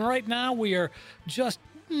construction, and right now we are just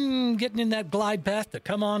getting in that glide path to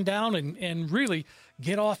come on down and really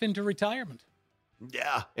get off into retirement.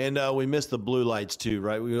 Yeah, and we missed the blue lights too,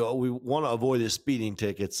 right? We want to avoid the speeding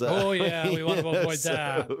tickets. Oh yeah, we want to avoid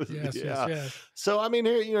that. Yes. So I mean,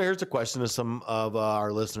 here's a question to some of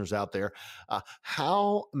our listeners out there: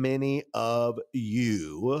 how many of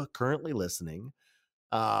you currently listening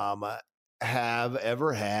have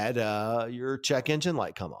ever had your check engine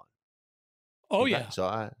light come on? Oh okay. Yeah. So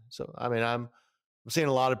I mean, I'm seeing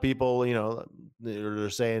a lot of people, they're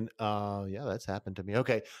saying, yeah, that's happened to me.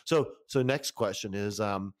 Okay. So next question is,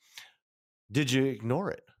 did you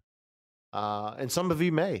ignore it? And some of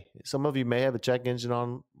you may have a check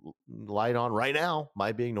engine light on right now,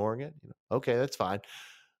 might be ignoring it. Okay, that's fine.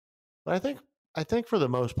 But I think for the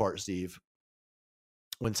most part, Steve,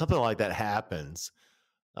 when something like that happens,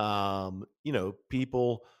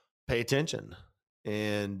 people pay attention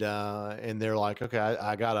and they're like, okay,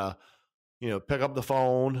 I gotta, pick up the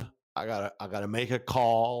phone. I gotta make a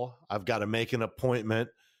call. I've got to make an appointment.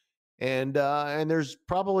 And there's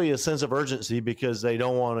probably a sense of urgency because they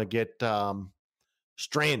don't want to get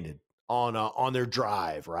stranded on their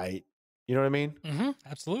drive, right? You know what I mean? Mm-hmm.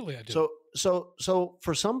 Absolutely, I do. So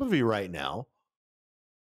for some of you right now,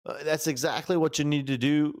 that's exactly what you need to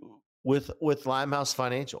do with Limehouse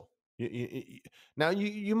Financial. Now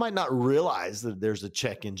you might not realize that there's a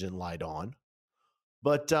check engine light on,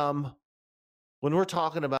 but when we're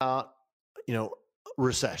talking about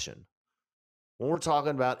recession, when we're talking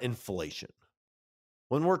about inflation,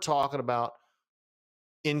 when we're talking about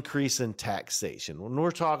increase in taxation, when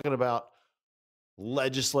we're talking about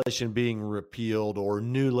legislation being repealed or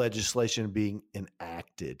new legislation being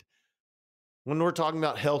enacted, when we're talking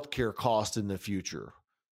about healthcare costs in the future,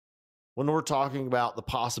 when we're talking about the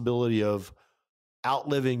possibility of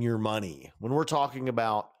outliving your money, when we're talking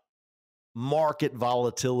about market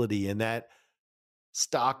volatility and that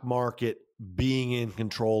stock market being in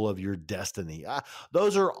control of your destiny,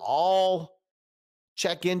 those are all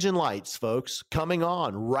check engine lights, folks, coming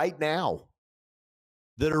on right now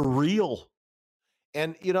that are real.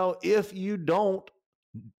 And, if you don't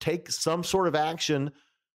take some sort of action,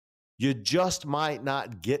 you just might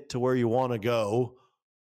not get to where you want to go,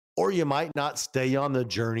 or you might not stay on the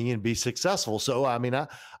journey and be successful. So, I mean,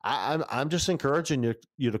 I'm just encouraging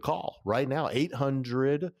you to call right now,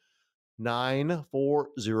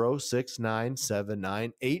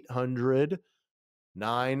 800-940-6979,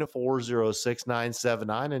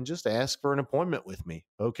 800-940-6979, and just ask for an appointment with me.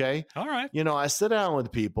 Okay. All right. I sit down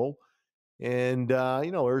with people and,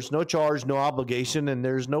 there's no charge, no obligation, and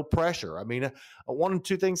there's no pressure. I mean, one of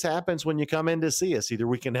two things happens when you come in to see us. Either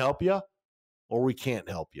we can help you or we can't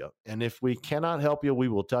help you. And if we cannot help you, we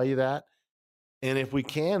will tell you that. And if we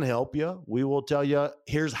can help you, we will tell you,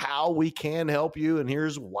 here's how we can help you, and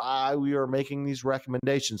here's why we are making these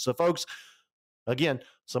recommendations. So, folks, again,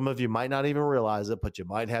 some of you might not even realize it, but you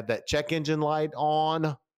might have that check engine light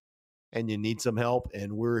on and you need some help,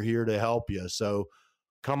 and we're here to help you. So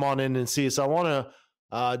come on in and see us. I want to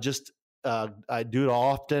I do it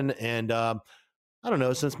often. And I don't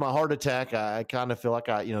know, since my heart attack, I kind of feel like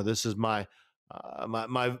this is my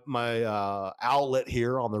outlet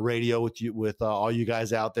here on the radio with all you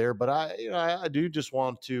guys out there. But I do just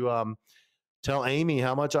want to tell Amy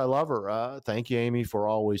how much I love her. Thank you, Amy, for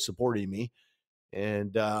always supporting me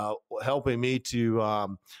and helping me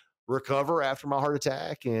to recover after my heart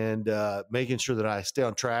attack, and making sure that I stay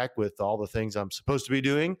on track with all the things I'm supposed to be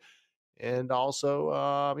doing, and also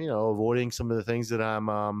avoiding some of the things that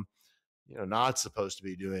I'm not supposed to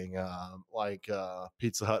be doing, like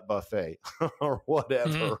Pizza Hut buffet or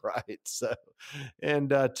whatever, right? So, and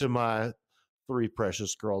to my 3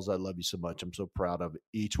 precious girls, I love you so much. I'm so proud of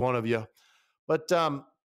each one of you. But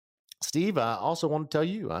Steve, I also want to tell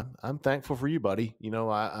you, I'm thankful for you, buddy.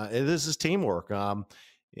 This is teamwork,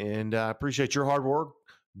 and I appreciate your hard work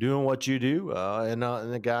doing what you do, and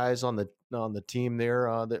the guys on the team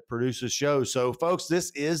there that produces shows. So, folks,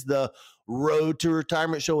 this is the Road to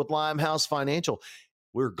Retirement Show with Limehouse Financial.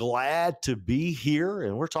 We're glad to be here,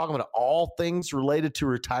 and we're talking about all things related to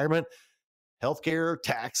retirement, healthcare,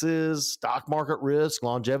 taxes, stock market risk,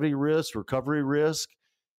 longevity risk, recovery risk.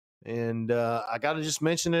 And I got to just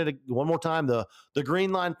mention it one more time, the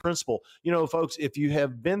green line principle. Folks, if you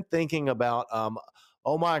have been thinking about,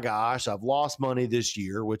 oh my gosh, I've lost money this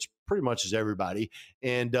year, which pretty much is everybody,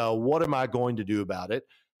 and what am I going to do about it?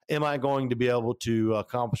 Am I going to be able to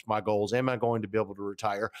accomplish my goals? Am I going to be able to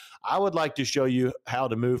retire? I would like to show you how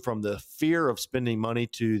to move from the fear of spending money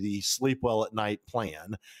to the sleep well at night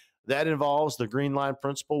plan. That involves the green line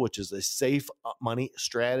principle, which is a safe money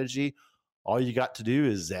strategy. All you got to do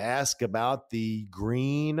is ask about the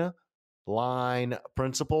green line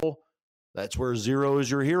principle. That's where 0 is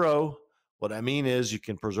your hero. What I mean is you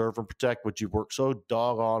can preserve and protect what you've worked so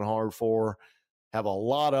doggone hard for, have a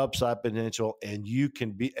lot of upside potential, and you can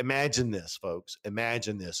be, imagine this, folks,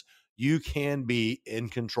 imagine this. You can be in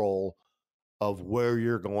control of where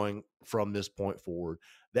you're going from this point forward.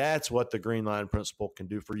 That's what the green line principle can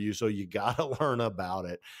do for you. So you got to learn about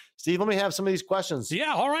it. Steve, let me have some of these questions.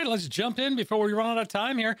 Yeah. All right. Let's jump in before we run out of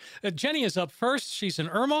time here. Jenny is up first. She's in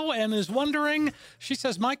Irmo and is wondering, she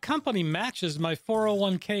says, my company matches my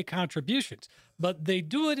 401k contributions, but they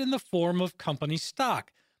do it in the form of company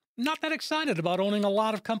stock. Not that excited about owning a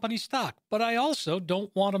lot of company stock, but I also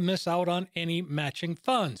don't want to miss out on any matching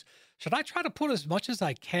funds. Should I try to put as much as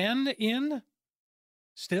I can in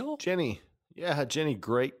still? Jenny,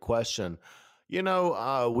 great question. We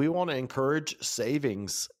want to encourage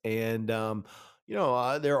savings, and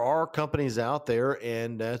there are companies out there,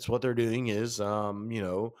 and that's what they're doing is, doing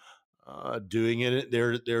it.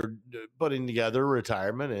 They're putting together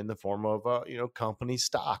retirement in the form of company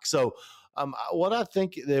stock. So, what I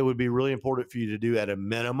think that would be really important for you to do at a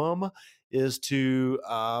minimum is to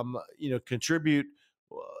contribute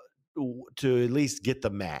to at least get the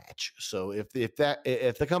match. So if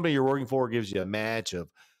the company you're working for gives you a match of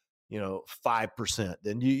 5%,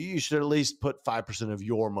 then you should at least put 5% of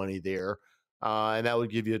your money there, and that would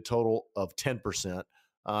give you a total of 10%.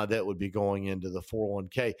 That would be going into the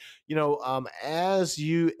 401k. As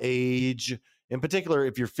you age, in particular,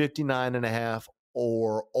 if you're 59 and a half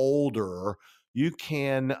or older, you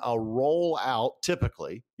can roll out,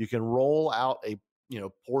 typically, you can roll out a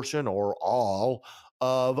portion or all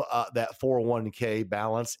of that 401k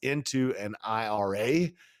balance into an IRA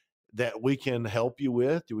that we can help you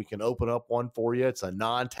with. We can open up one for you. It's a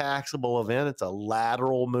non-taxable event. It's a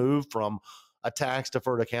lateral move from a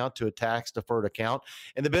tax-deferred account to a tax-deferred account.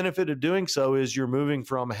 And the benefit of doing so is you're moving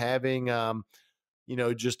from having,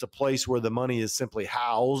 just a place where the money is simply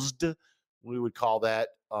housed. We would call that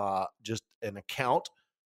just an account.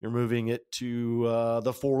 You're moving it to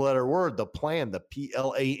the four-letter word, the plan, the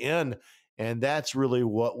PLAN. And that's really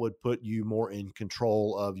what would put you more in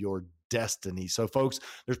control of your destiny. So, folks,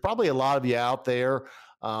 there's probably a lot of you out there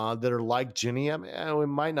that are like Jenny. I mean, we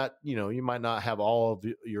might not, you might not have all of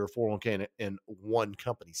your 401k in one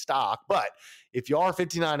company stock, but if you are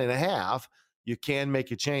 59 and a half, you can make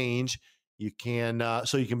a change. You can,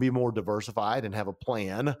 so you can be more diversified and have a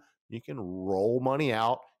plan. You can roll money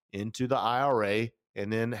out into the IRA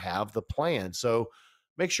and then have the plan. So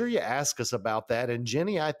make sure you ask us about that. And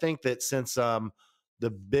Jenny, I think that since the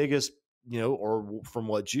biggest, or from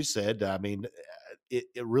what you said, I mean, it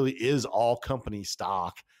really is all company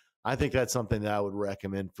stock. I think that's something that I would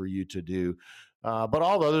recommend for you to do. But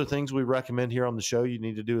all the other things we recommend here on the show, you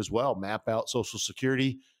need to do as well. Map out Social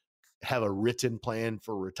Security, have a written plan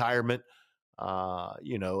for retirement,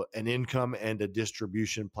 an income and a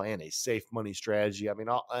distribution plan, a safe money strategy. I mean,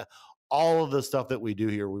 all of the stuff that we do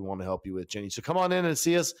here, we want to help you with, Jenny. So come on in and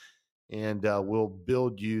see us, and we'll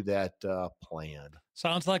build you that plan.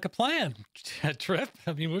 Sounds like a plan, Tripp.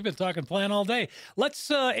 I mean, we've been talking plan all day. Let's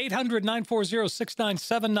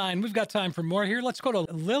 800-940-6979. We've got time for more here. Let's go to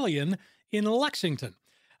Lillian in Lexington.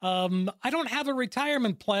 I don't have a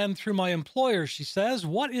retirement plan through my employer, she says.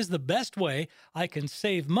 What is the best way I can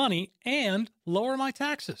save money and lower my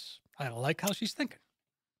taxes? I like how she's thinking.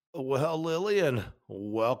 Well, Lillian,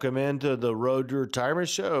 welcome into the Road to Retirement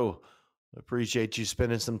show. Appreciate you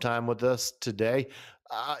spending some time with us today.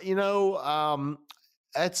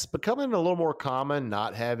 It's becoming a little more common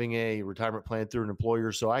not having a retirement plan through an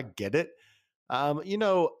employer, so I get it.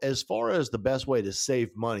 As far as the best way to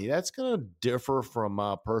save money, that's going to differ from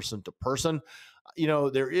person to person.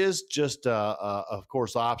 There is just, of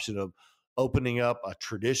course, option of opening up a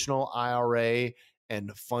traditional IRA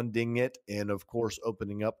and funding it, and of course,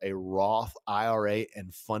 opening up a Roth IRA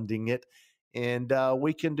and funding it. And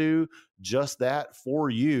we can do just that for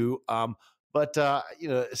you. But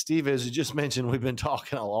Steve, as you just mentioned, we've been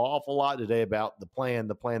talking an awful lot today about the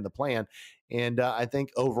plan. And I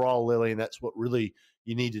think overall, Lillian, that's what really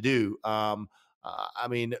you need to do. I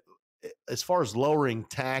mean, as far as lowering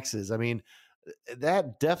taxes, I mean,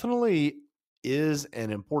 that definitely is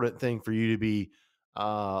an important thing for you to be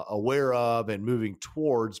aware of and moving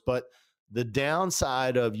towards. But the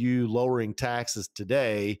downside of you lowering taxes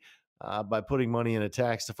today by putting money in a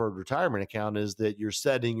tax-deferred retirement account is that you're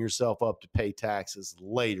setting yourself up to pay taxes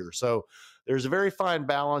later. So there's a very fine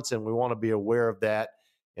balance, and we want to be aware of that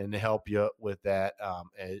and to help you with that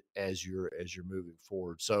as you're moving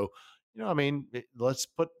forward. So, let's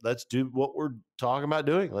do what we're talking about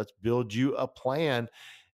doing. Let's build you a plan.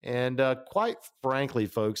 And quite frankly,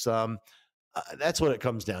 folks, that's what it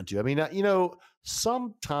comes down to. I mean,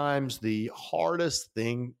 sometimes the hardest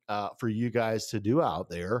thing for you guys to do out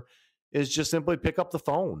there is just simply pick up the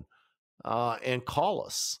phone and call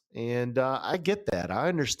us. And I get that. I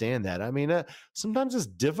understand that. I mean, sometimes it's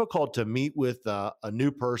difficult to meet with a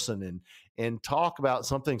new person and talk about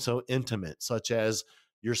something so intimate, such as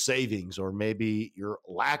your savings, or maybe your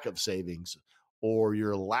lack of savings, or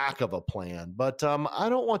your lack of a plan. But I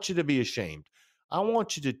don't want you to be ashamed. I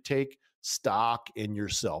want you to take stock in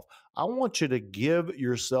yourself. I want you to give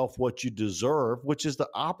yourself what you deserve, which is the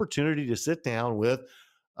opportunity to sit down with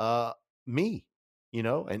me,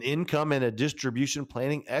 an income and a distribution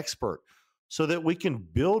planning expert, so that we can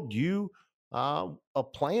build you a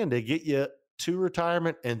plan to get you to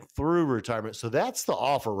retirement and through retirement. So that's the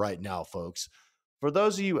offer right now, folks. For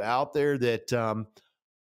those of you out there that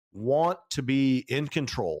want to be in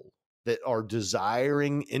control, that are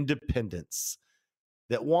desiring independence,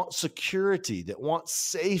 that want security, that want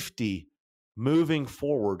safety moving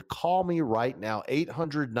forward, call me right now,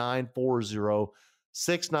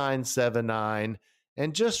 800-940-6979,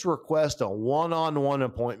 and just request a one-on-one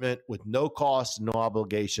appointment with no cost, no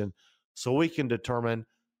obligation, so we can determine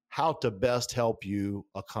how to best help you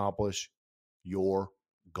accomplish your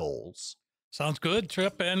goals. Sounds good,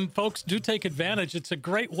 Tripp. And folks, do take advantage. It's a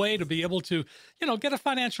great way to be able to, get a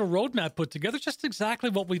financial roadmap put together, just exactly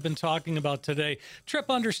what we've been talking about today. Tripp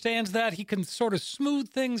understands that. He can sort of smooth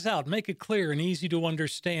things out, make it clear and easy to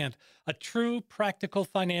understand. a true practical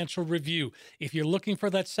financial review. If you're looking for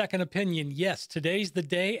that second opinion, yes, today's the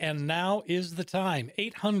day and now is the time.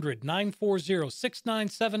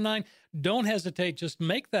 800-940-6979. Don't hesitate. Just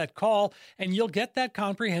make that call and you'll get that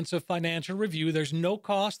comprehensive financial review. There's no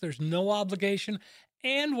cost. There's no obligation.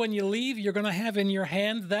 And when you leave, you're going to have in your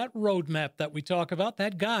hand that roadmap that we talk about,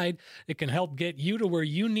 that guide that can help get you to where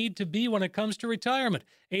you need to be when it comes to retirement.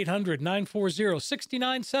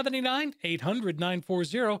 800-940-6979,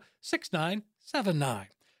 800-940-6979.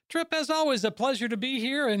 Tripp, as always, a pleasure to be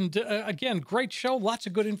here. And again, great show. Lots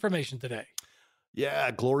of good information today. Yeah,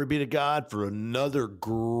 glory be to God for another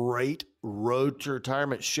great Road to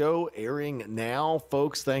Retirement show airing now.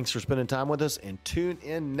 Folks, thanks for spending time with us, and tune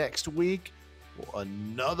in next week for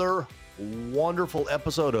another wonderful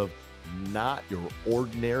episode of Not Your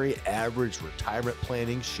Ordinary Average Retirement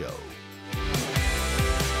Planning Show.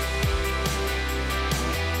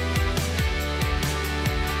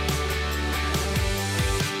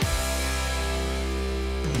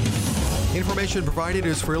 Information provided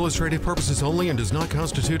is for illustrative purposes only and does not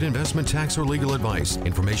constitute investment, tax, or legal advice.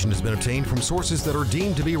 Information has been obtained from sources that are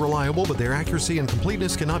deemed to be reliable, but their accuracy and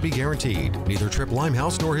completeness cannot be guaranteed. Neither Tripp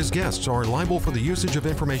Limehouse nor his guests are liable for the usage of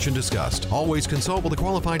information discussed. Always consult with a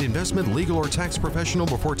qualified investment, legal, or tax professional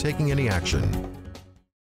before taking any action.